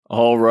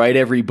All right,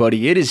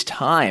 everybody, it is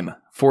time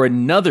for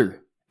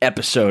another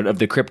episode of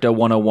the Crypto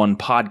 101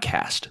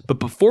 podcast. But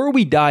before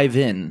we dive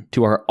in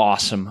to our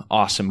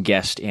awesome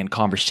guest and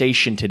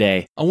conversation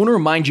today, I want to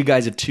remind you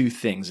guys of two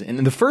things.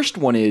 And the first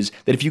one is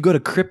that if you go to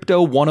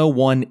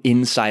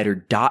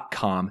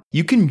crypto101insider.com,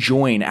 you can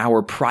join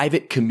our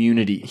private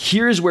community.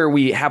 Here's where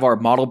we have our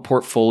model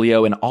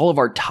portfolio and all of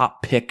our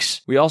top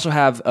picks. We also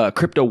have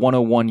Crypto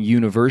 101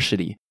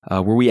 University,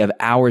 where we have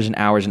hours and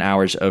hours and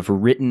hours of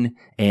written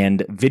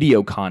and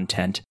video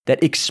content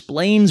that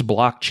explains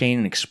blockchain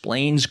and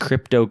explains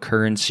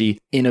cryptocurrency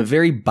in a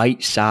very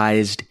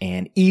bite-sized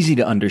and easy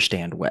to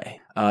understand way.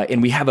 And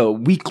we have a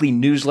weekly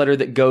newsletter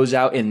that goes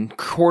out and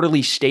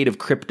quarterly state of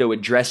crypto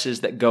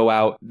addresses that go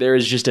out. There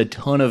is just a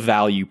ton of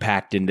value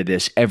packed into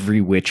this every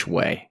which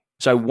way.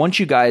 So I want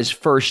you guys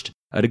first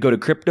to go to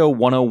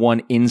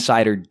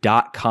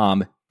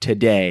crypto101insider.com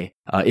today,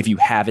 if you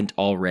haven't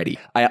already.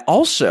 I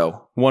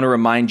also want to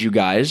remind you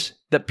guys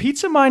that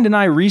Pizza Mind and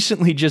I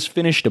recently just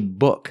finished a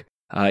book.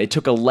 It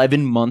took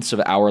 11 months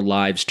of our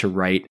lives to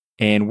write,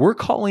 and we're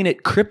calling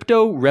it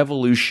Crypto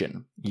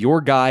Revolution, Your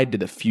Guide to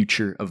the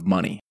Future of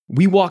Money.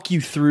 We walk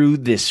you through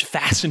this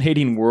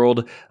fascinating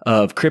world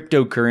of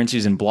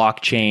cryptocurrencies and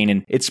blockchain,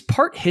 and it's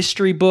part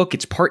history book,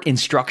 it's part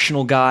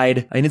instructional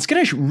guide, and it's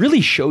going to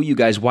really show you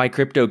guys why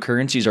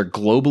cryptocurrencies are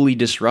globally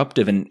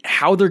disruptive and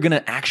how they're going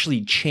to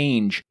actually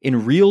change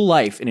in real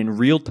life and in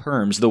real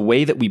terms the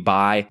way that we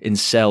buy and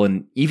sell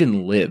and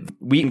even live.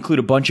 We include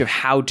a bunch of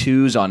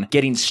how-tos on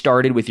getting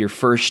started with your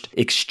first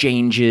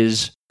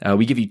exchanges.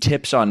 We give you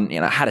tips on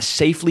how to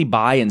safely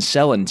buy and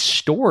sell and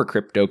store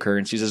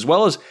cryptocurrencies, as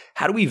well as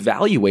how to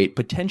evaluate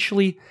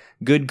potentially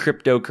good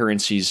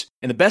cryptocurrencies.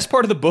 And the best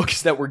part of the book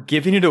is that we're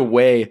giving it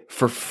away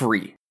for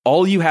free.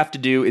 All you have to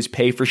do is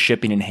pay for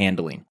shipping and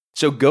handling.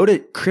 So go to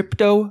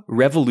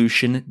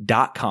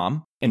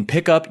cryptorevolution.com and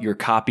pick up your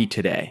copy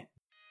today.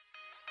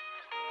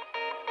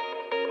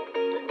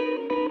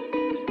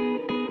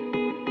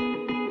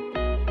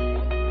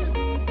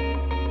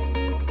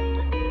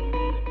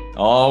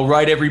 All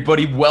right,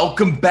 everybody,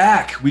 welcome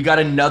back. We got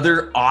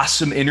another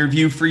awesome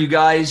interview for you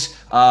guys.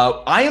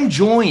 I am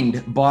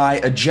joined by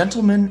a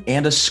gentleman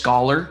and a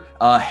scholar,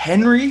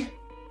 Henry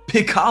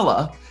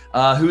Pihkala,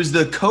 who is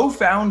the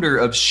co-founder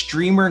of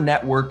Streamer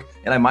Network,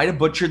 and I might have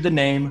butchered the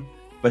name,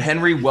 but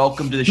Henry,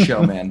 welcome to the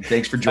show, man.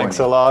 Thanks for joining.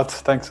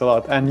 Thanks a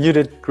lot. And you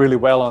did really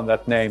well on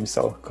that name,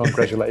 so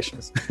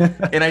congratulations.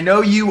 And I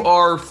know you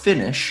are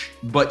Finnish,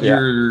 but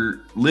you're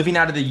living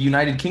out of the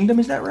United Kingdom,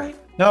 is that right?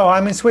 No,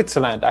 I'm in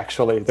Switzerland,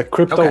 actually, the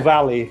Crypto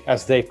Valley,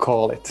 as they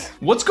call it.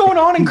 What's going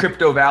on in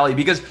Crypto Valley?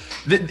 Because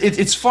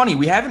it's funny,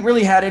 we haven't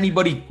really had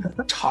anybody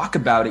talk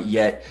about it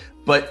yet,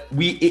 but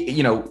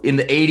in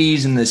the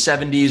 80s and the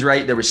 70s,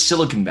 right, there was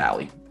Silicon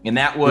Valley. And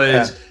that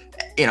was,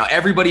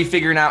 everybody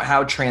figuring out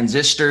how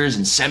transistors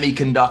and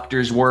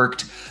semiconductors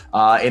worked.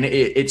 And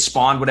it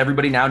spawned what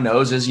everybody now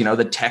knows as,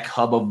 the tech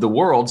hub of the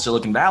world,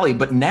 Silicon Valley.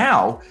 But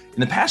now, in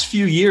the past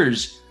few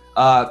years,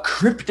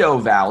 Crypto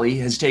Valley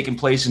has taken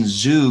place in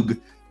Zug,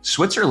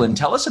 Switzerland.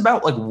 Tell us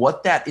about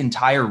what that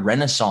entire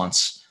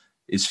renaissance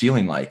is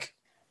feeling like.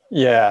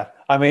 Yeah,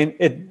 I mean,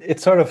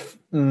 it's sort of,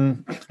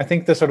 I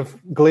think the sort of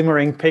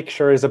glimmering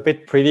picture is a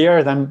bit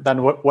prettier than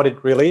what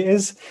it really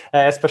is,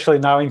 especially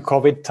now in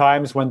COVID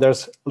times when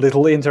there's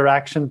little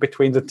interaction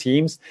between the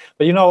teams.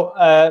 But,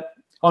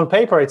 on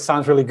paper, it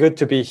sounds really good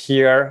to be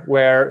here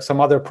where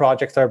some other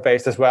projects are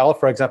based as well.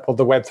 For example,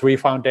 the Web3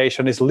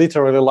 Foundation is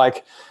literally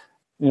like,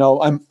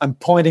 I'm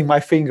pointing my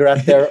finger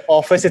at their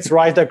office. It's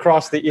right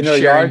across the inner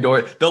yard.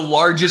 The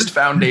largest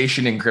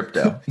foundation in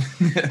crypto.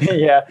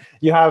 Yeah.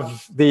 You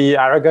have the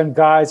Aragon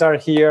guys are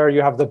here.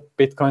 You have the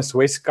Bitcoin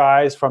Swiss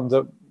guys from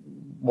the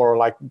more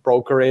like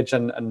brokerage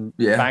and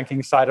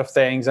banking side of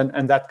things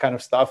and that kind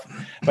of stuff.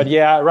 But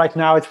yeah, right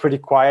now it's pretty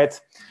quiet.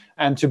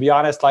 And to be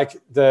honest,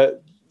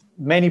 the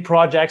many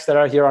projects that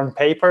are here on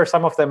paper,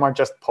 some of them are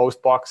just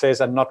post boxes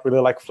and not really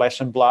like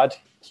flesh and blood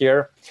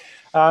here.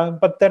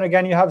 But then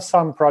again, you have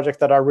some projects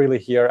that are really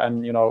here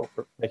and,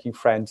 making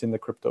friends in the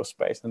crypto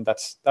space. And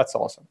that's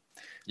awesome.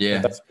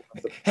 Yeah.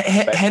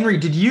 Henry,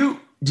 did you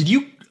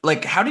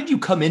how did you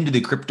come into the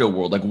crypto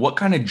world? What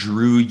kind of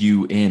drew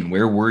you in?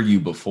 Where were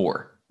you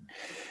before?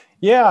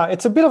 Yeah,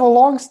 it's a bit of a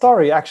long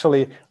story,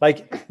 actually.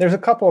 There's a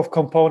couple of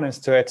components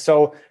to it.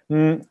 So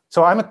I'm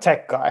a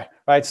tech guy,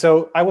 right?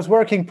 So I was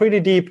working pretty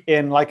deep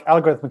in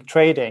algorithmic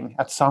trading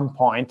at some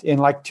point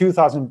in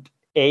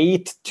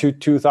 2008 to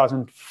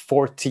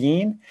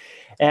 2014.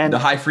 And the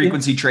high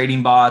frequency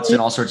trading bots and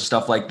all sorts of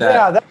stuff like that.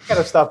 Yeah, that kind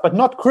of stuff, but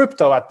not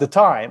crypto at the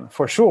time,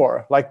 for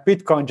sure.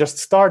 Bitcoin just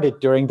started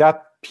during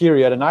that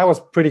period, and I was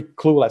pretty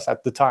clueless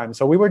at the time.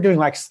 So we were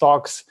doing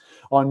stocks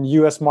on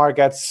US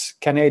markets,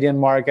 Canadian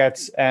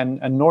markets,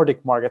 and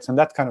Nordic markets, and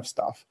that kind of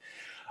stuff.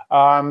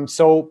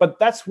 But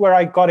that's where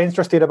I got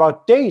interested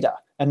about data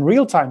and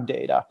real-time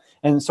data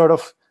and sort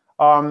of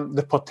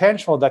the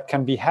potential that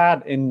can be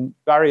had in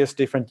various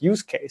different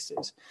use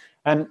cases.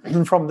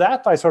 And from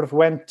that, I sort of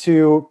went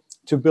to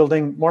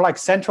building more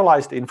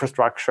centralized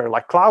infrastructure,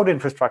 like cloud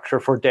infrastructure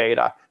for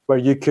data, where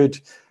you could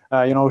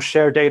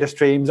share data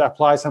streams,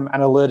 apply some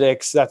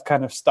analytics, that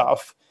kind of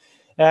stuff.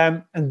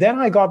 And then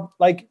I got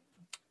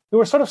we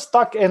were sort of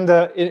stuck in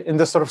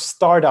the sort of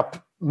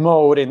startup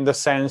mode, in the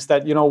sense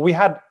that, we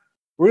had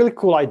really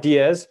cool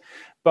ideas,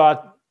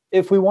 but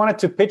if we wanted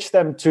to pitch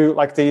them to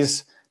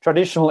these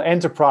traditional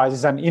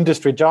enterprises and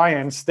industry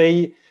giants,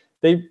 they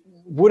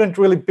wouldn't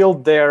really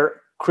build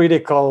their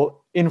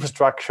critical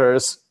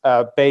infrastructures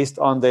based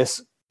on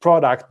this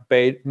product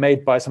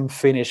made by some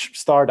Finnish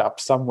startup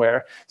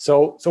somewhere.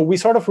 So we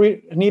sort of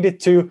needed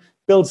to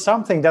build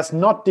something that's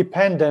not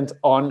dependent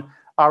on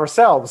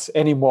ourselves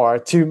anymore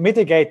to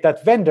mitigate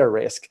that vendor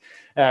risk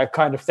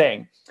kind of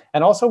thing.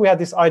 And also we had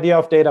this idea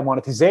of data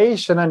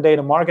monetization and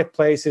data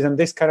marketplaces and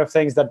this kind of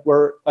things that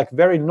were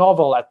very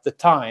novel at the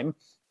time.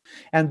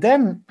 And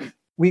then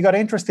we got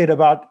interested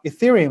about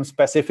Ethereum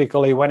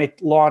specifically when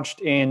it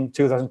launched in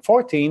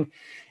 2014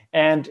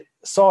 and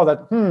saw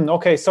that,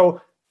 okay,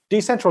 so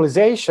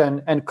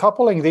decentralization and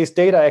coupling these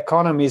data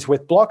economies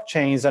with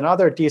blockchains and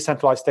other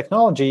decentralized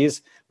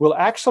technologies will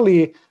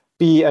actually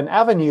be an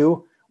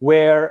avenue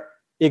where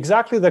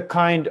exactly the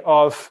kind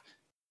of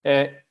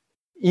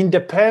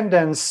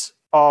independence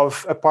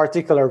of a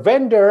particular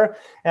vendor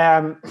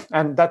and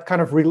that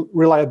kind of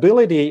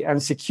reliability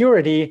and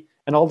security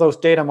and all those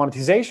data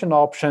monetization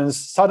options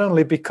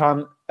suddenly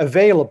become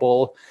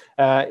available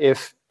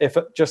if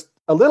just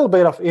a little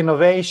bit of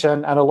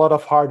innovation and a lot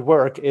of hard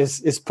work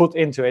is put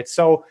into it.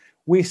 So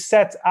we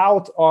set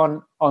out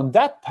on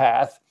that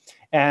path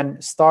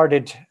and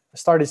started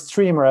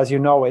Streamr as you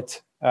know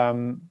it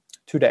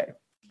today.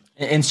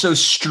 And so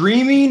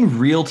streaming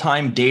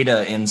real-time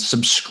data and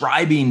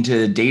subscribing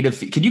to data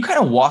feed, can you kind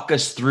of walk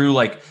us through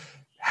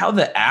how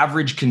the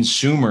average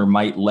consumer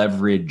might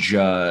leverage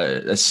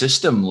a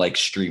system like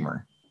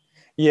Streamr?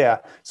 Yeah.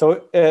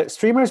 So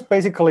Streamr is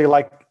basically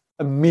like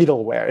a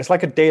middleware. It's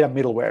like a data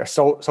middleware.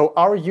 So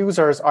our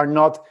users are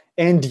not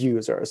end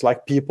users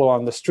like people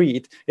on the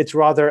street. It's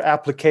rather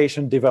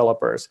application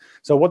developers.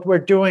 So what we're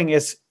doing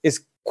is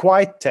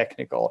quite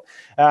technical,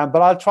 but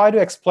I'll try to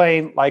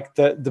explain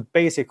the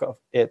basic of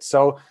it.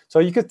 So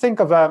you could think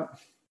of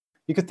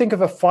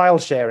a file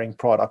sharing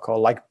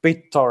protocol like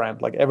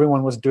BitTorrent, like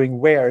everyone was doing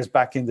Wares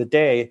back in the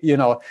day,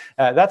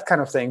 that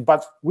kind of thing.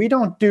 But we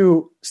don't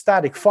do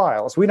static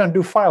files. We don't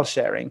do file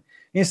sharing.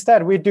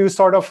 Instead, we do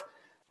sort of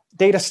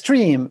data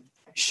stream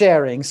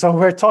sharing. So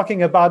we're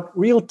talking about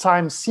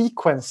real-time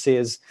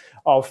sequences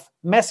of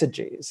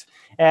messages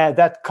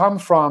that come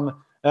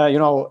from,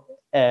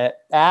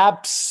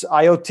 apps,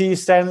 IoT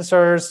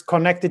sensors,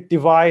 connected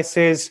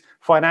devices,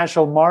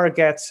 financial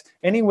markets,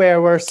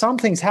 anywhere where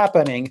something's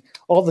happening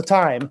all the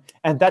time,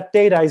 and that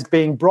data is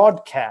being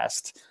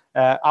broadcast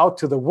out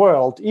to the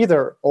world,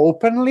 either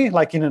openly,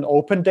 like in an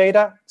open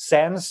data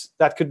sense,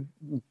 that could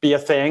be a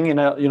thing in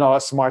a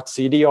smart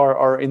city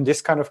or in this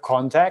kind of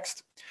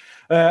context,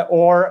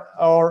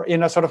 or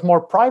in a sort of more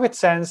private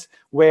sense,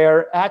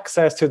 where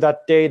access to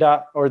that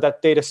data or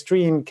that data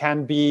stream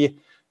can be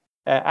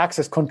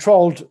access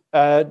controlled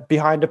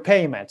behind a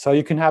payment. So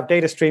you can have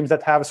data streams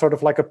that have sort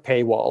of like a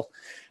paywall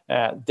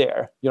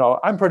there.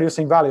 I'm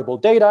producing valuable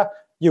data.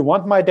 You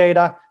want my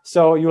data,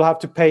 so you'll have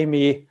to pay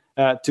me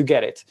to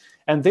get it.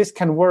 And this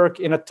can work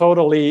in a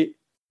totally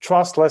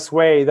trustless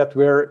way that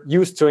we're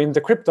used to in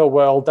the crypto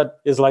world, that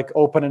is like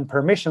open and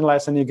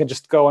permissionless, and you can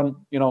just go and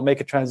make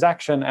a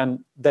transaction,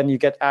 and then you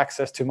get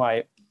access to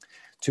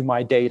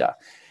my data.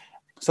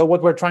 So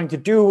what we're trying to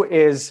do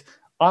is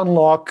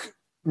unlock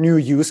new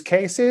use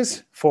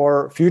cases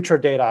for future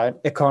data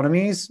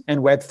economies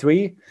and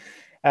Web3,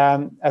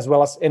 as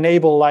well as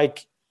enable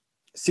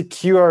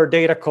secure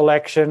data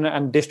collection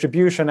and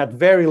distribution at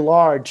very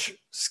large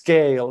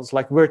scales,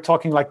 like we're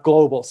talking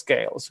global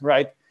scales,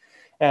 right?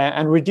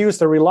 And reduce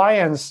the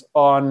reliance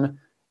on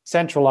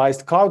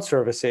centralized cloud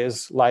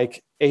services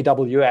like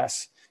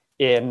AWS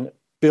in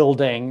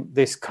building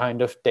this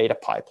kind of data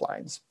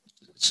pipelines.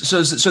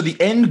 So the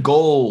end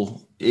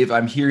goal, if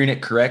I'm hearing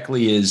it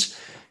correctly, is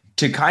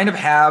to kind of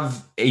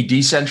have a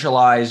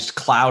decentralized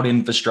cloud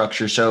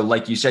infrastructure. So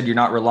like you said, you're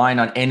not relying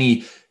on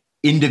any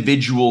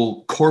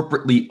individual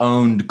corporately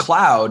owned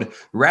cloud.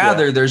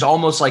 Rather, there's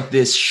almost like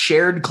this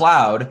shared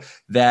cloud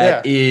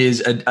that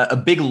is a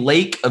big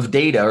lake of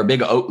data or a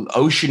big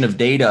ocean of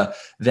data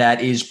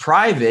that is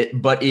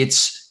private, but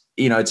it's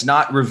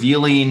not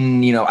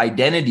revealing,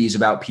 identities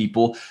about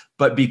people.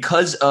 But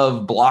because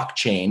of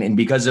blockchain and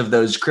because of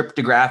those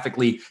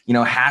cryptographically,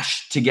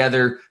 hashed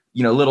together,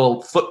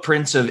 little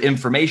footprints of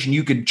information,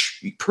 you could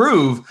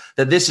prove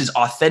that this is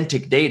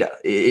authentic data.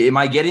 Am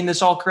I getting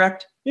this all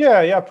correct?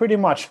 Yeah, pretty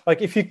much.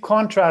 Like if you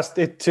contrast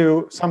it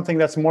to something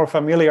that's more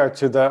familiar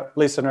to the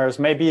listeners,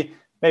 maybe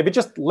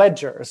just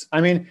ledgers. I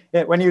mean,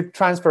 when you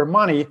transfer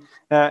money,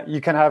 you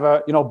can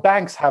have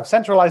banks have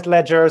centralized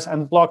ledgers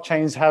and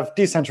blockchains have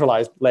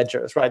decentralized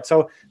ledgers, right?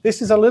 So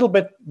this is a little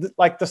bit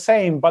like the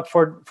same, but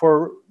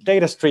for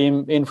data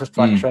stream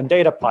infrastructure and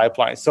data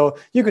pipelines. So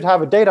you could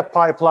have a data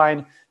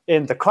pipeline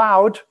in the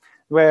cloud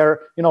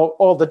where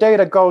all the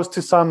data goes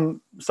to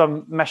some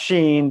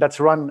machine that's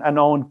run and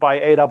owned by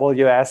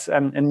AWS,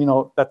 and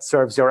that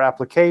serves your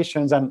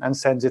applications and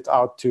sends it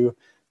out to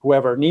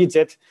whoever needs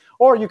it.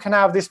 Or you can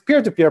have this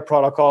peer-to-peer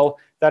protocol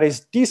that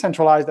is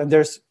decentralized, and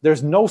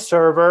there's no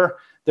server,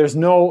 there's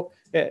no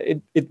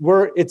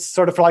it's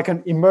sort of like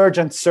an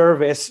emergent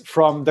service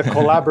from the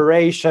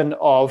collaboration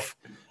of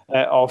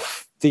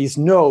these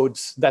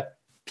nodes that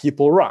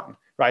people run,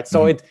 right?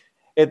 So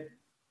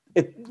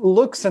it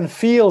looks and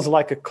feels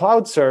like a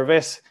cloud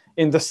service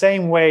in the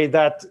same way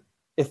that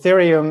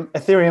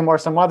Ethereum or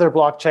some other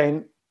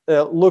blockchain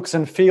looks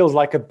and feels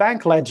like a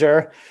bank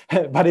ledger,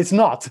 but it's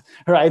not,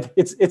 right?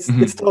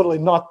 It's totally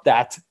not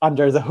that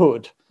under the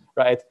hood,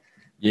 right?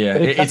 Yeah,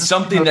 it's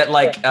something that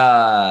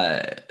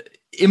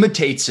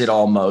imitates it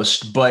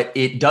almost, but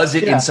it does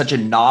it in such a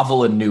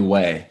novel and new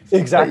way.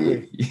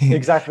 Exactly.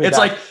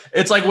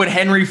 It's like when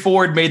Henry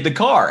Ford made the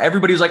car.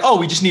 Everybody was like, "Oh,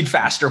 we just need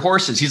faster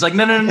horses." He's like,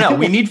 "No.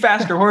 We need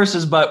faster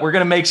horses, but we're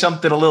going to make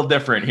something a little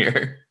different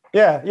here."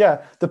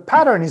 Yeah. The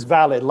pattern is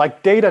valid.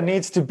 Like data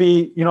needs to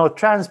be,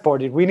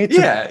 transported. We need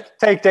to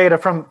take data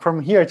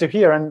from here to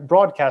here and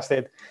broadcast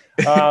it.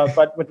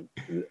 But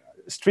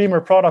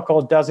Streamer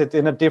protocol does it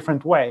in a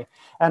different way.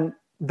 And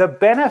the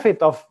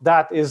benefit of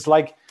that is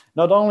like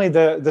not only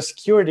the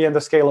security and the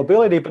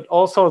scalability, but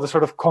also the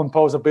sort of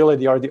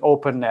composability or the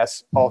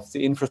openness of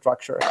the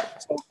infrastructure.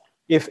 So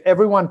if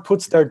everyone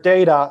puts their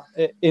data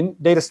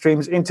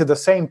streams into the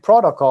same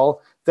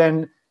protocol,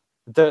 then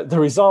the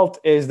result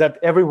is that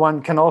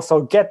everyone can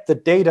also get the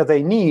data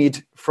they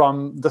need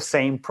from the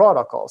same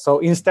protocol. So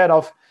instead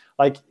of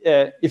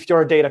if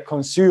you're a data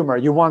consumer,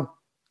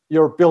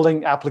 you're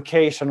building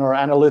application or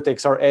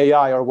analytics or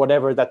AI or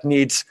whatever that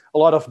needs a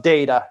lot of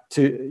data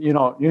to,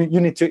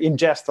 you need to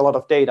ingest a lot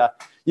of data.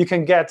 You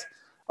can get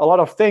a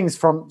lot of things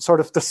from sort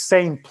of the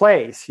same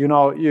place. You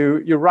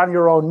run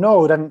your own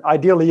node, and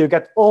ideally you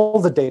get all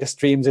the data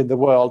streams in the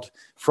world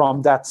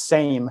from that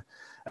same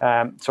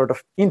sort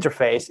of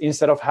interface,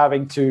 instead of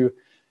having to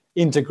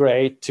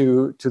integrate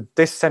to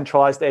this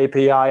centralized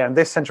API and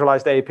this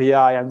centralized API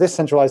and this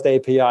centralized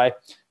API.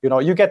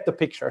 You get the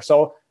picture.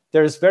 So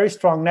there's very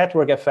strong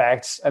network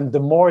effects, and the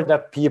more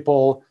that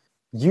people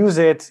use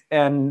it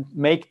and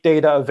make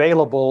data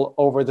available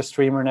over the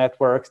Streamer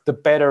network, the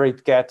better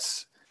it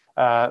gets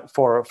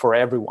for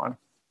everyone.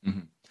 Mm-hmm.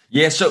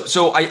 Yeah,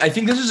 so I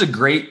think this is a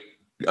great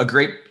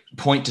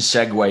point to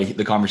segue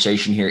the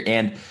conversation here,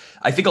 and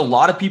I think a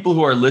lot of people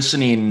who are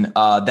listening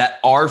that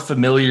are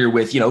familiar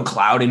with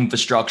cloud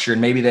infrastructure,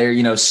 and maybe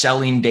they're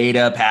selling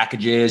data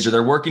packages, or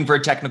they're working for a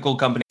technical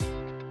company.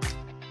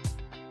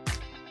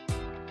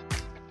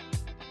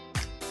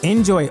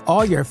 Enjoy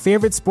all your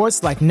favorite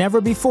sports like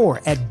never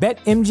before at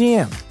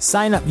BetMGM.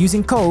 Sign up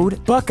using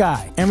code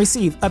Buckeye and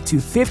receive up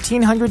to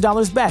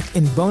 $1,500 back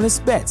in bonus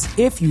bets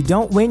if you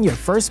don't win your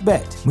first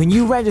bet. When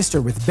you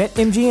register with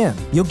BetMGM,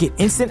 you'll get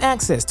instant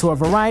access to a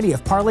variety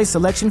of parlay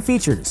selection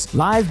features,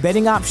 live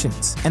betting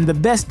options, and the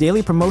best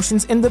daily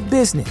promotions in the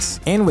business.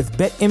 And with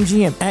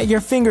BetMGM at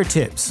your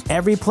fingertips,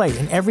 every play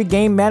and every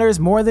game matters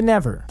more than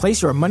ever.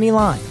 Place your money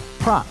line,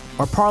 prop,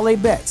 or parlay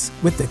bets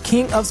with the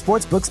king of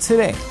sportsbooks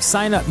today.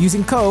 Sign up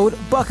using code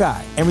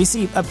Buckeye and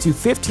receive up to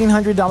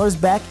 $1,500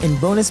 back in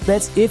bonus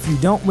bets if you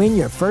don't win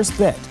your first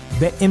bet.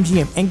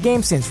 BetMGM and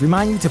GameSense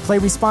remind you to play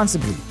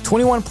responsibly.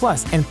 21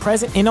 plus and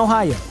present in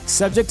Ohio,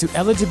 subject to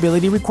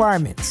eligibility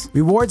requirements.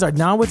 Rewards are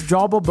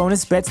non-withdrawable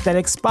bonus bets that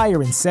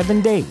expire in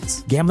 7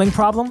 days. Gambling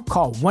problem?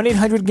 Call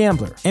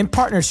 1-800-GAMBLER. In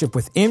partnership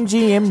with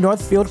MGM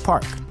Northfield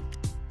Park.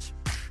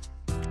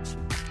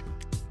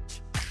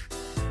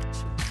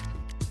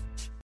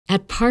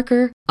 At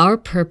Parker, our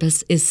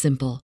purpose is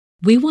simple.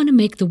 We want to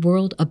make the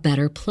world a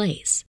better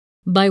place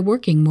by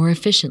working more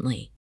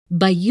efficiently,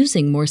 by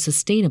using more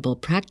sustainable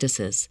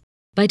practices,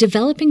 by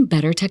developing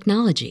better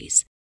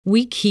technologies.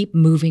 We keep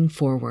moving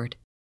forward.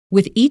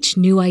 With each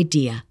new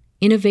idea,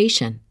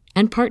 innovation,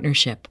 and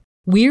partnership,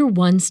 we're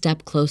one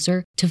step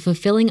closer to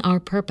fulfilling our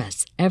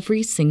purpose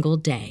every single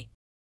day.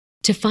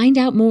 To find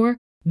out more,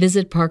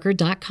 visit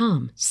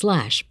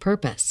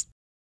parker.com/purpose.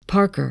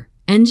 Parker,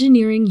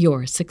 engineering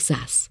your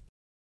success.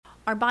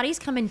 Our bodies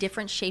come in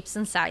different shapes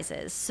and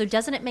sizes, so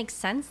doesn't it make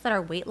sense that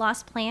our weight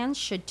loss plans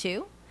should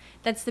too?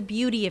 That's the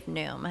beauty of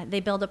Noom. They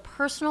build a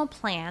personal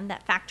plan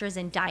that factors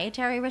in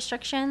dietary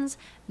restrictions,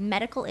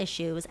 medical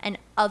issues, and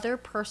other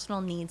personal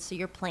needs so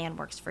your plan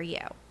works for you.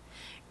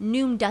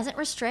 Noom doesn't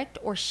restrict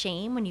or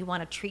shame when you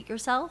want to treat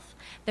yourself.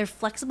 Their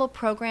flexible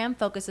program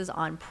focuses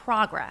on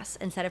progress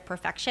instead of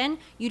perfection.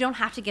 You don't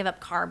have to give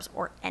up carbs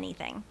or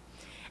anything.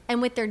 And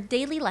with their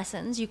daily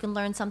lessons, you can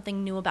learn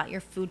something new about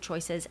your food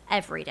choices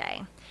every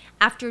day.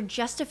 After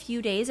just a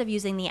few days of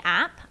using the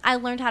app, I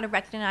learned how to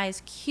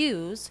recognize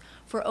cues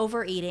for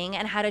overeating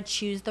and how to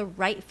choose the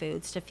right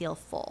foods to feel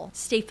full.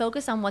 Stay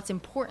focused on what's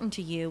important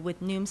to you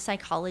with Noom's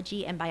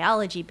psychology and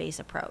biology-based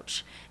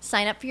approach.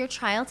 Sign up for your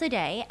trial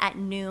today at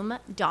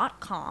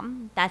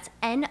Noom.com. That's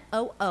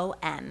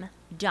Noom.com.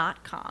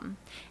 noom.com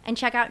and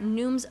check out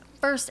Noom's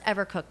first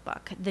ever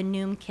cookbook, The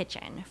Noom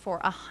Kitchen, for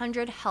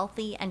 100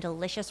 healthy and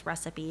delicious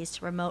recipes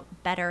to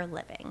promote better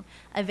living.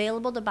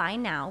 Available to buy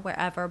now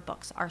wherever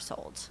books are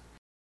sold.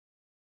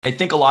 I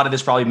think a lot of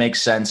this probably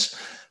makes sense,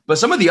 but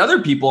some of the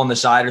other people on the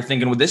side are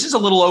thinking, well, this is a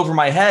little over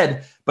my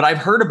head, but I've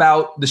heard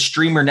about the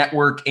Streamer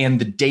Network and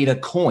the Data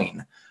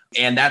Coin.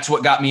 And that's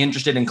what got me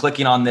interested in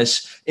clicking on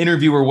this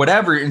interview or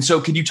whatever. And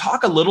so could you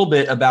talk a little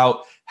bit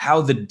about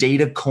how the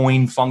Data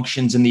Coin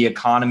functions in the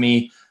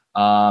economy,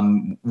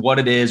 what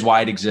it is,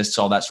 why it exists,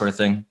 all that sort of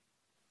thing?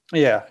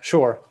 Yeah,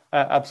 sure.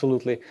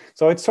 Absolutely.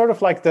 So it's sort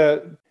of like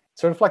the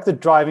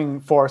driving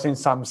force in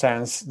some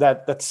sense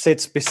that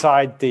sits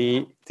beside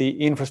the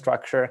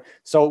infrastructure.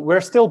 So we're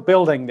still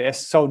building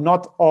this. So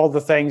not all the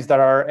things that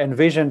are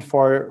envisioned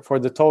for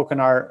the token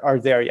are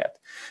there yet.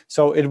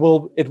 So it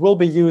will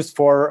be used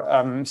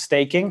for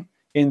staking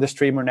in the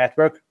Streamer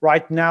network.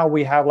 Right now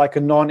we have like a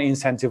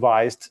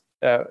non-incentivized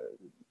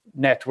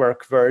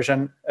network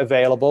version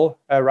available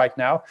right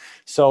now.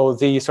 So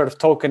the sort of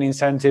token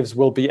incentives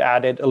will be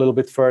added a little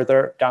bit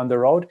further down the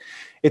road.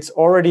 It's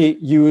already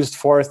used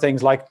for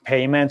things like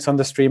payments on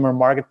the Streamer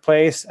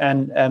marketplace.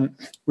 And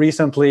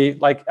recently,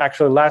 like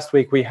actually last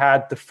week, we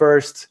had the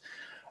first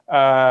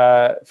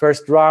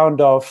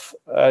round of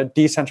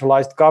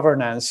decentralized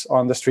governance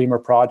on the Streamer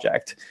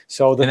project.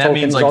 So the that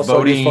means like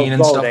voting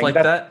and stuff like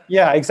that?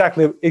 Yeah,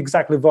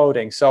 exactly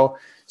voting.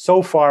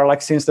 So far,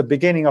 like since the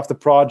beginning of the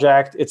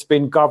project, it's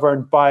been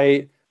governed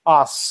by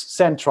us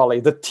centrally,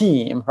 the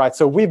team, right?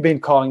 So we've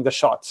been calling the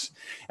shots.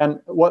 And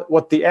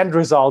what the end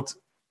result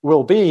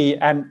will be,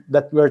 and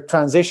that we're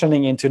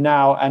transitioning into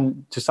now,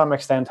 and to some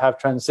extent have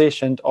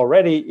transitioned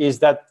already, is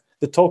that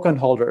the token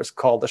holders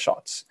call the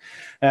shots.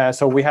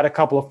 So we had a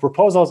couple of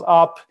proposals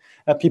up,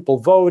 people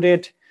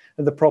voted,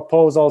 and the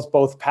proposals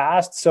both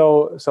passed.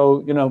 So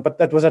but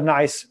that was a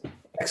nice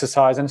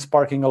exercise and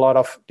sparking a lot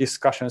of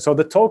discussion. So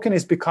the token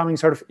is becoming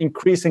sort of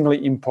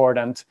increasingly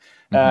important.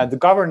 The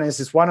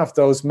governance is one of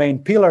those main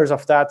pillars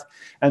of that.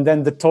 And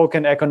then the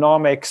token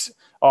economics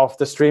of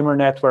the Streamer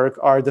network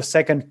are the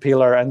second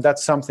pillar. And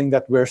that's something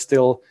that we're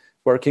still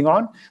working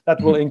on.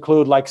 That will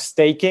include like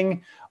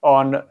staking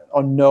on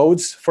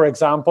nodes, for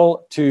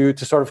example, to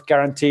sort of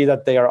guarantee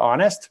that they are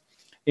honest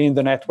in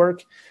the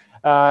network.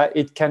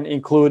 It can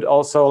include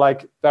also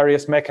like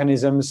various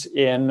mechanisms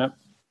in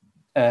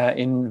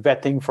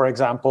vetting, for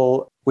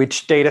example,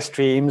 which data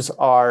streams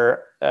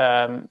are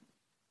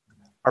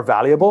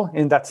valuable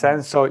in that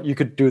sense. So you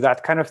could do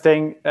that kind of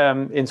thing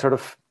in sort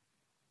of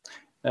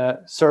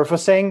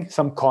surfacing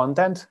some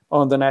content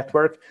on the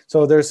network.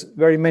 So there's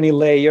very many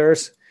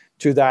layers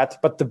to that,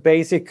 but the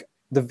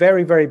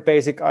very, very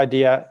basic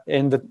idea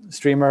in the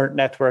Streamer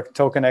network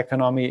token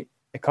economy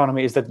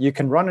is that you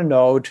can run a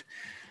node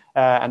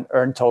and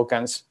earn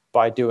tokens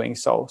by doing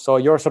so. So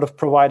you're sort of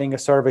providing a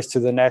service to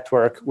the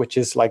network, which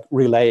is like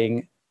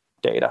relaying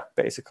data,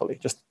 basically,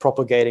 just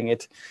propagating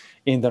it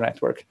in the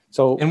network.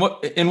 So and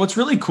what's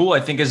really cool, I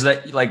think, is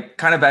that like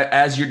kind of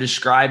as you're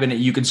describing it,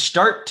 you can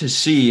start to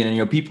see,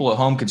 and people at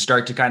home can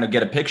start to kind of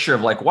get a picture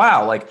of like,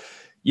 wow, like,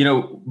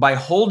 by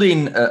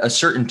holding a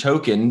certain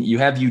token, you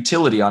have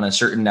utility on a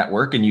certain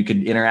network and you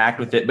can interact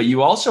with it, but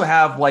you also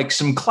have like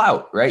some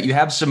clout, right? You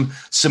have some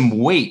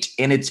weight,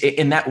 and it's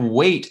in that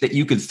weight that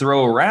you could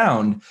throw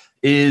around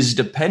is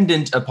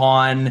dependent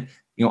upon,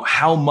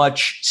 how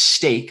much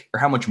stake or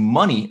how much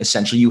money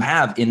essentially you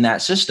have in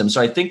that system.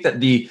 So I think that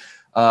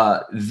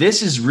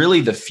this is really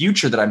the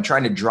future that I'm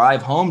trying to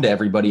drive home to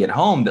everybody at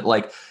home, that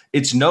like,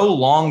 it's no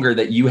longer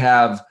that you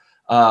have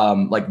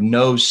like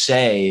no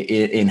say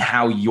in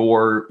how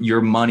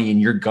your money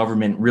and your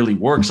government really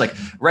works. Like,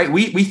 right.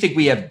 We think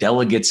we have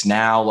delegates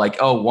now, like,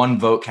 oh, one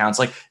vote counts.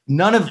 Like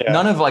none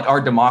of like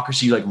our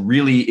democracy like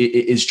really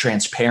is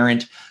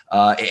transparent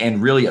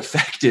and really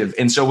effective.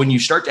 And so when you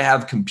start to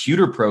have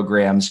computer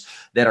programs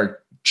that are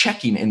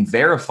checking and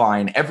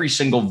verifying every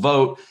single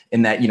vote,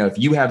 and that, if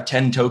you have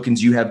 10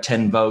 tokens, you have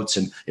 10 votes.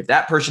 And if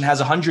that person has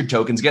 100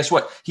 tokens, guess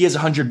what? He has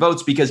 100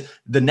 votes because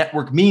the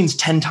network means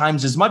 10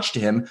 times as much to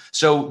him.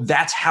 So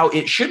that's how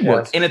it should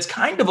work. Yes. And it's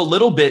kind of a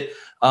little bit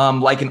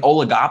like an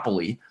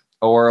oligopoly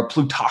or a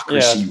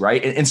plutocracy,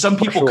 right? And some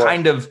people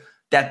kind of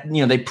that,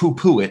 they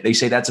poo-poo it. They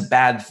say that's a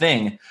bad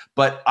thing.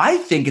 But I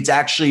think it's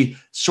actually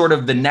sort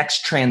of the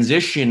next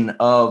transition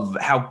of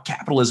how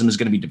capitalism is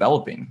going to be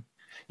developing.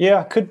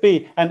 Yeah, could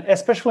be. And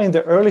especially in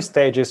the early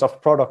stages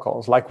of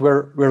protocols, like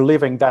we're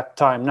living that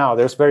time now,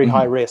 there's very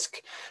high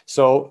risk.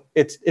 So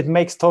it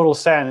makes total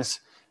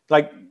sense.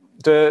 Like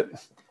the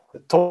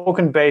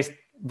token-based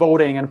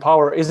voting and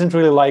power isn't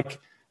really like,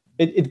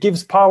 it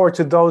gives power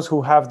to those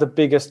who have the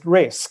biggest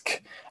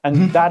risk.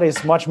 And that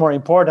is much more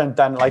important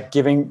than like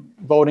giving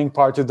voting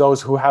power to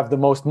those who have the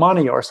most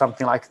money or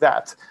something like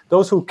that.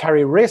 Those who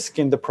carry risk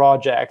in the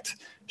project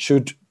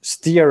should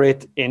steer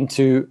it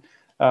into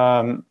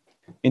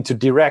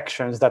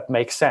directions that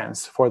make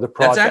sense for the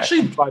project.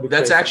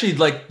 That's actually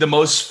like the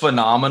most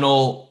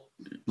phenomenal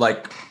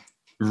like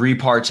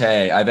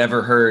repartee I've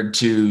ever heard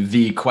to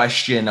the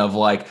question of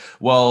like,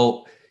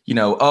 well,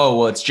 oh,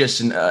 well, it's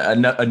just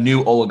a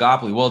new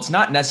oligopoly. Well, it's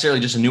not necessarily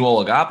just a new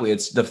oligopoly.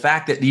 It's the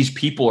fact that these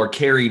people are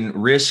carrying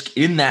risk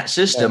in that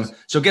system. Yes.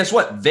 So guess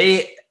what?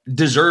 They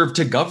deserve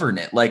to govern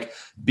it, like,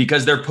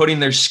 because they're putting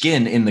their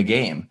skin in the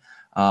game.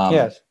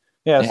 Yes,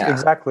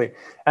 exactly.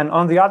 And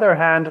on the other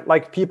hand,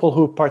 like, people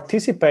who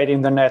participate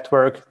in the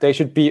network, they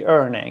should be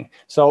earning.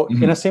 So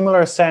in a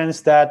similar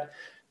sense that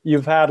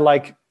you've had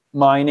like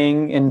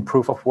mining in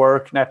proof of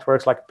work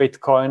networks like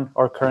Bitcoin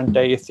or current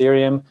day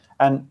Ethereum,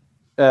 and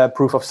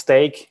proof of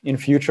stake in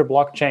future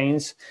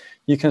blockchains,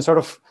 you can sort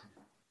of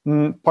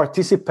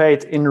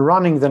participate in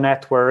running the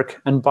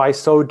network, and by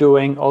so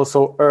doing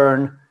also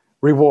earn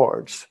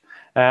rewards.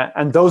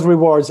 And those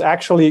rewards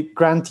actually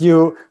grant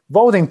you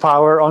voting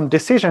power on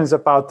decisions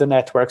about the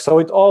network. So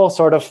it all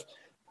sort of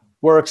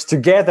works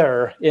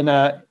together in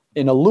a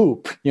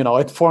loop.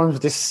 It forms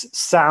this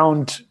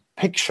sound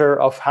picture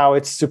of how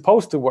it's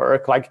supposed to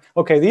work. Like,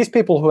 okay, these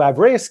people who have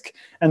risk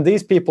and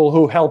these people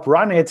who help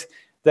run it,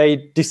 they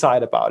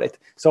decide about it.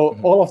 So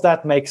all of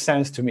that makes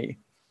sense to me.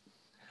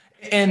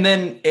 And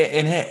then,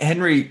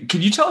 Henry,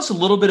 could you tell us a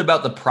little bit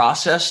about the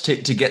process to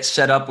get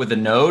set up with a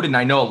node? And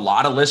I know a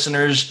lot of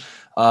listeners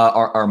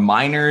are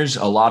miners.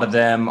 A lot of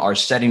them are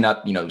setting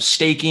up,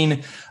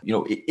 staking.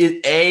 What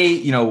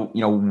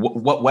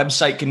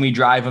website can we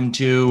drive them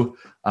to?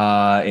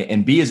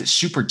 And B, is it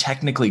super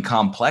technically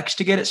complex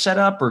to get it set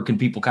up, or can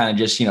people kind of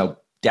just,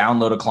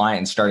 download a client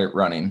and start it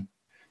running?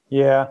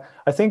 Yeah,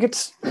 I think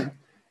it's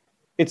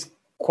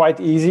quite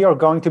easy, or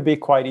going to be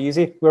quite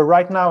easy. We're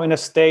right now in a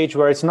stage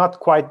where it's not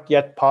quite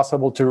yet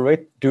possible to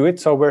do it.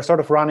 So we're sort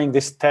of running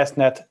this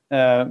testnet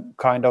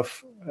kind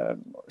of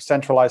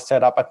centralized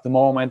setup at the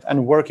moment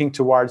and working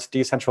towards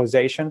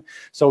decentralization.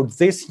 So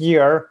this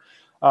year,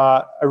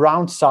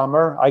 around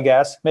summer, I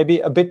guess, maybe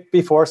a bit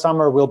before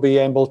summer, we'll be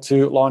able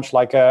to launch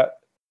like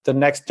the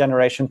next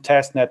generation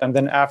testnet, and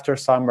then after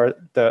summer,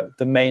 the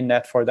main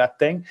net for that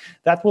thing.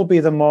 That will be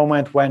the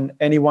moment when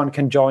anyone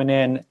can join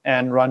in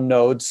and run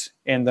nodes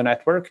in the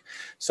network.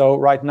 So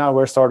right now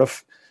we're sort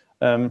of,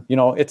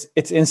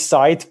 it's in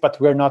sight, but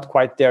we're not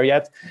quite there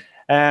yet.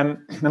 And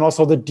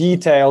also the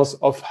details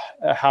of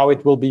how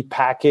it will be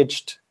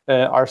packaged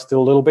are still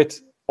a little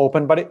bit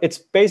open, but it's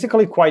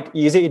basically quite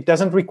easy. It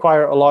doesn't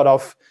require a lot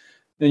of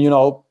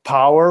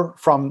power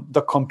from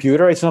the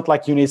computer. It's not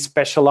like you need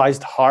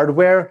specialized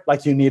hardware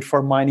like you need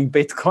for mining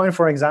Bitcoin,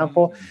 for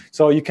example.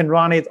 So you can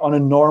run it on a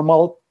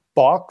normal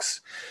box.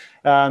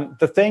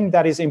 The thing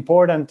that is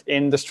important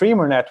in the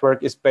streamer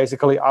network is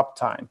basically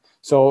uptime.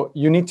 So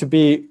you need to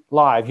be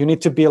live. You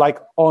need to be like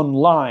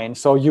online.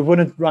 So you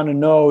wouldn't run a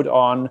node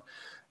on,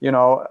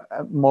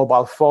 a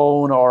mobile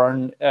phone or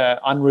an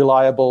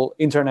unreliable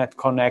internet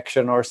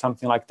connection or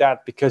something like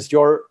that, because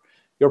you're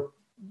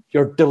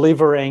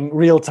delivering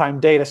real-time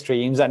data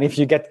streams, and if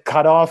you get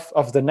cut off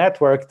of the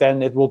network,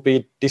 then it will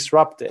be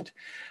disrupted.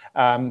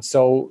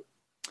 So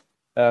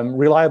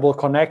reliable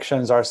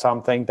connections are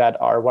something that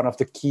are one of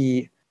the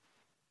key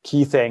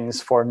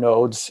things for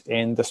nodes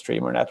in the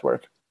streamer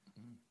network.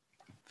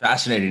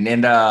 Fascinating.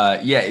 And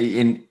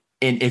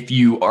and if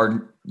you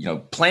are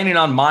planning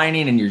on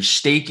mining and you're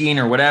staking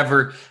or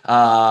whatever,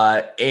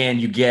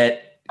 and you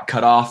get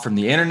cut off from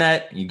the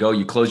internet,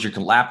 you close your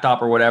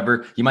laptop or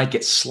whatever, you might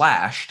get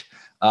slashed.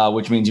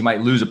 Which means you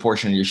might lose a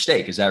portion of your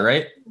stake. Is that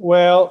right?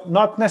 Well,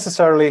 not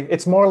necessarily.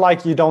 It's more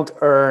like you don't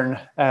earn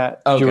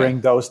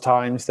during those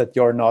times that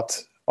you're not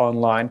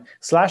online.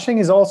 Slashing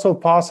is also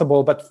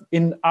possible, but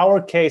in our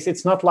case,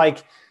 it's not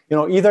like,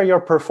 either you're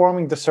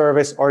performing the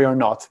service or you're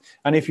not.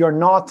 And if you're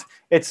not,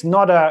 it's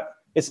not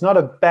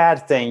a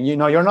bad thing.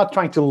 You're not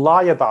trying to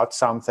lie about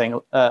something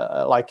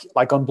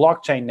like on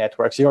blockchain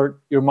networks.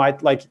 You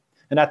might, like,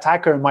 an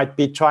attacker might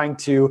be trying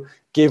to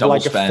give double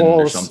like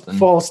a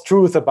false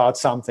truth about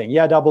something.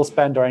 Yeah, double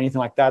spend or anything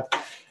like that.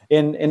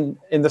 In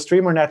the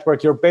streamer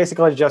network, you're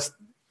basically just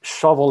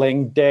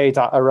shoveling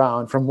data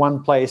around from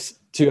one place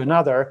to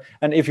another.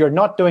 And if you're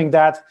not doing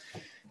that,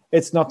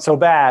 it's not so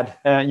bad.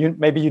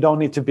 Maybe you don't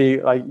need to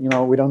be like,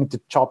 we don't need to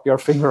chop your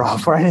finger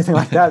off or anything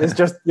like that. It's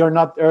just you're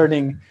not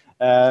earning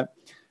for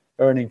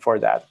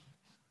that.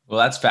 Well,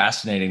 that's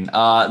fascinating.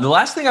 The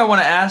last thing I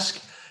want to ask,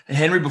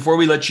 Henry, before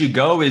we let you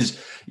go is,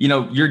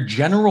 your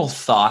general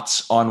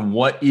thoughts on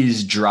what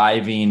is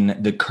driving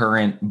the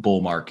current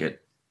bull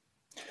market.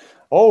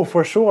 Oh,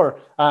 for sure.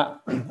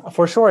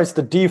 It's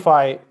the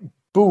DeFi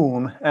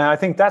boom. And I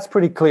think that's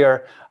pretty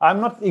clear. I'm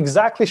not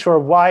exactly sure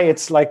why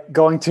it's like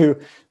going to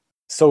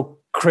so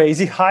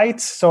crazy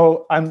heights.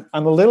 So I'm a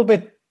little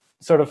bit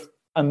sort of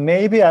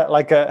maybe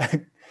like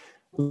a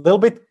little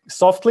bit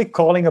softly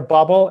calling a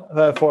bubble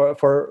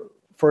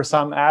for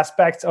some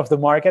aspects of the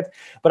market.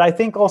 But I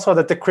think also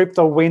that the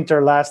crypto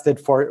winter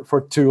lasted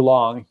for too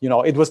long.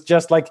 It was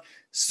just like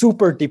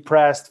super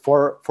depressed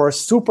for a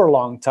super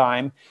long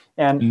time.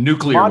 And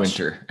nuclear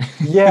winter.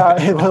 Yeah,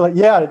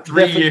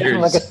 3 years.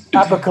 Like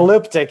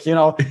apocalyptic,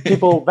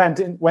 people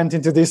went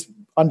into these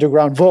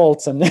underground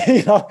vaults, and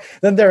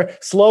then they're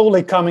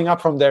slowly coming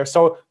up from there.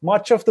 So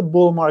much of the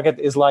bull market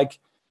is like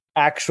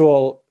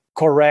actual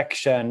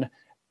correction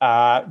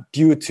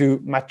due to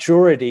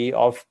maturity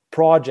of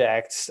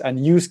projects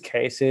and use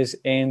cases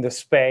in the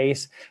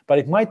space, but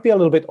it might be a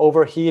little bit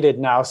overheated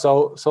now.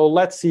 So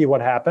let's see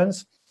what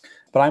happens.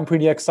 But I'm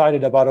pretty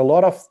excited about a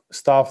lot of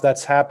stuff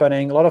that's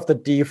happening, a lot of the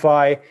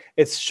DeFi.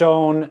 It's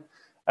shown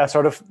a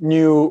sort of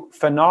new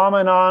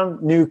phenomenon,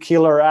 new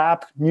killer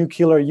app, new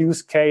killer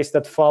use case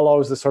that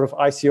follows the sort of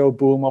ICO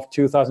boom of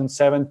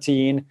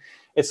 2017.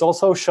 It's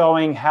also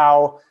showing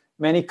how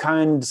many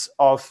kinds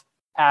of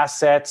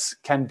assets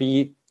can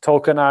be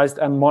tokenized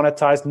and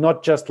monetized,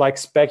 not just like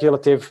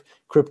speculative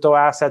crypto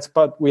assets,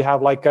 but we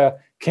have like a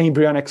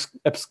Cambrian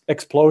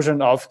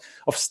explosion of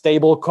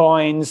stable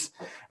coins.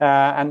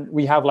 And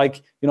we have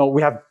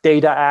we have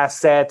data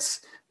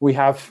assets, we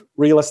have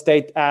real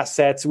estate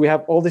assets, we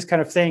have all these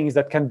kind of things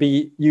that can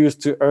be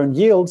used to earn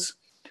yields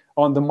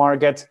on the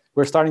market.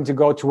 We're starting to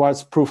go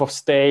towards proof of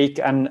stake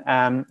and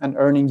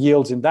earning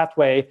yields in that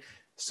way.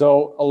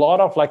 So a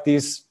lot of like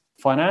these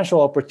financial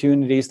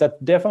opportunities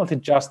that definitely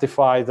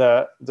justify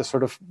the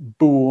sort of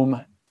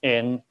boom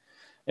in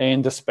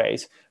the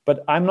space.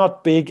 But I'm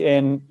not big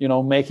in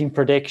making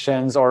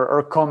predictions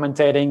or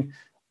commentating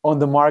on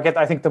the market.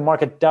 I think the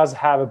market does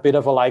have a bit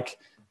of a like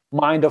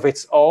mind of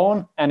its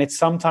own, and it's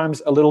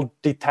sometimes a little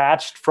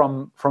detached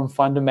from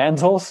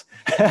fundamentals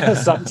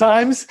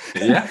sometimes.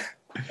 Yeah.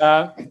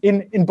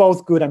 In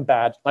both good and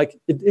bad. Like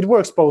it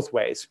works both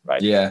ways,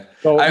 right? Yeah.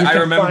 So I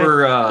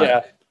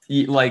remember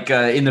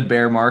in the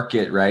bear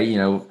market, right?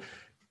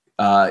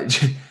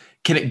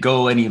 Can it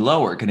go any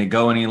lower? Can it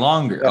go any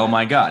longer? Yeah. Oh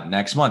my God,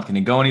 next month, can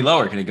it go any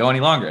lower? Can it go any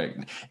longer?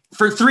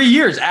 For 3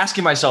 years,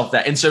 asking myself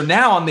that. And so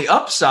now on the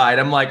upside,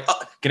 I'm like,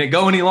 can it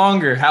go any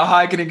longer? How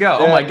high can it go?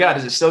 Yeah. Oh my God,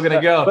 is it still going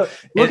to go? But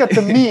look at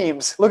the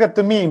memes. Look at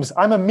the memes.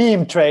 I'm a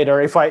meme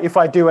trader if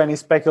I do any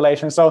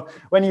speculation. So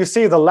when you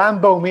see the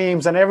Lambo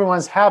memes and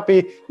everyone's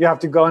happy, you have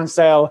to go and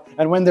sell.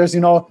 And when there's,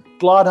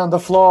 blood on the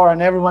floor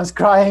and everyone's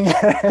crying,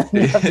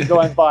 you have to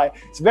go and buy.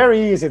 It's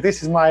very easy.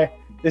 This is my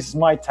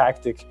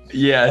tactic.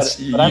 Yes.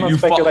 But I don't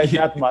speculate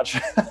that much.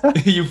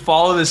 You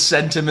follow the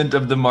sentiment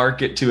of the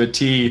market to a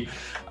T.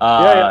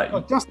 You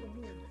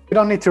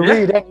don't need to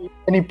read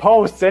any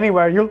posts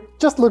anywhere. You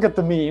just look at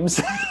the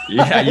memes.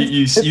 Yeah,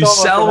 you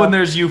sell when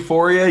there's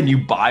euphoria and you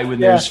buy when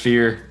there's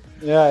fear.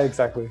 Yeah,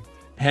 exactly.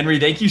 Henry,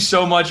 thank you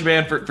so much,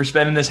 man, for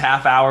spending this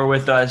half hour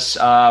with us.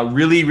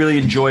 Really, really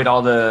enjoyed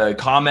all the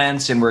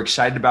comments, and we're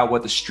excited about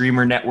what the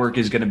Streamer Network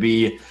is going to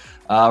be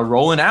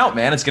rolling out,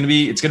 man. It's going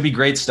to be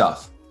great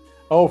stuff.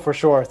 Oh, for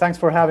sure. Thanks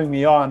for having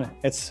me on.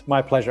 It's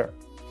my pleasure.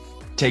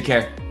 Take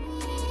care.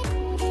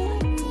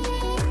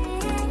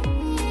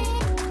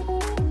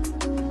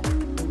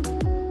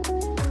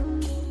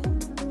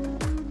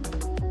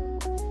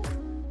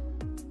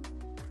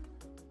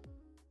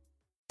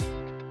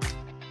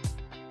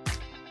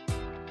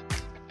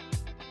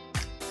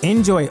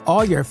 Enjoy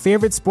all your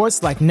favorite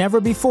sports like never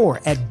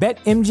before at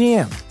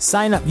BetMGM.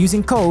 Sign up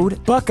using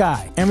code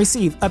Buckeye and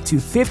receive up to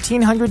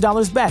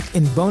 $1,500 back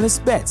in bonus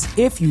bets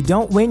if you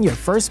don't win your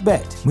first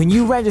bet. When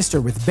you register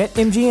with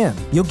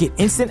BetMGM, you'll get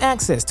instant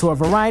access to a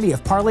variety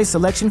of parlay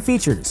selection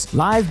features,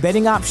 live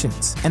betting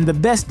options, and the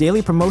best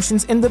daily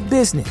promotions in the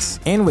business.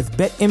 And with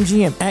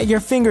BetMGM at your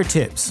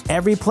fingertips,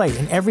 every play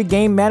and every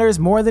game matters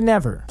more than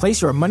ever.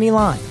 Place your money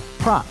line,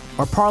 prop,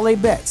 or parlay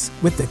bets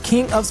with the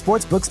king of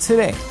sportsbooks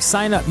today.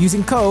 Sign up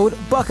using code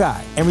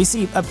Buckeye and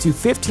receive up to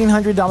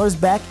 $1,500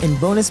 back in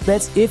bonus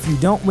bets if you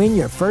don't win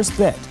your first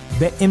bet.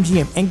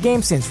 BetMGM and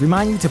GameSense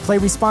remind you to play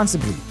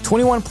responsibly.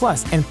 21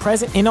 plus and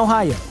present in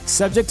Ohio,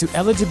 subject to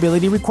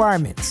eligibility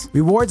requirements.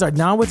 Rewards are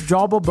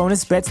non-withdrawable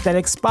bonus bets that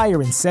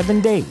expire in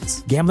 7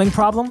 days. Gambling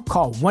problem?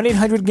 Call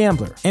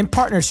 1-800-GAMBLER. In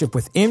partnership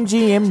with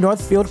MGM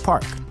Northfield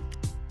Park.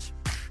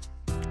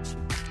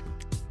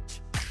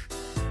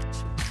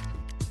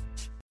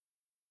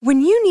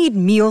 When you need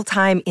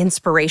mealtime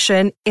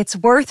inspiration, it's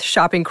worth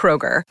shopping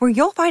Kroger, where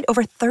you'll find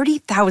over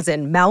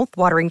 30,000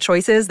 mouth-watering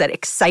choices that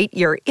excite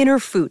your inner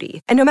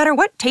foodie. And no matter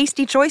what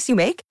tasty choice you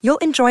make, you'll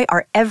enjoy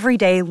our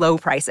everyday low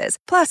prices,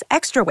 plus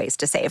extra ways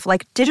to save,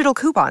 like digital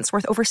coupons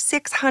worth over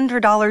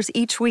 $600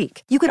 each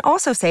week. You can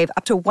also save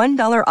up to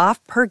 $1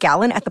 off per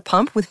gallon at the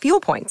pump with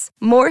fuel points.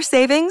 More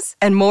savings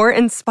and more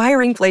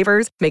inspiring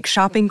flavors make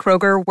shopping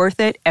Kroger worth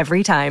it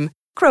every time.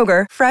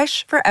 Kroger,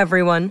 fresh for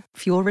everyone.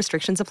 Fuel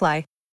restrictions apply.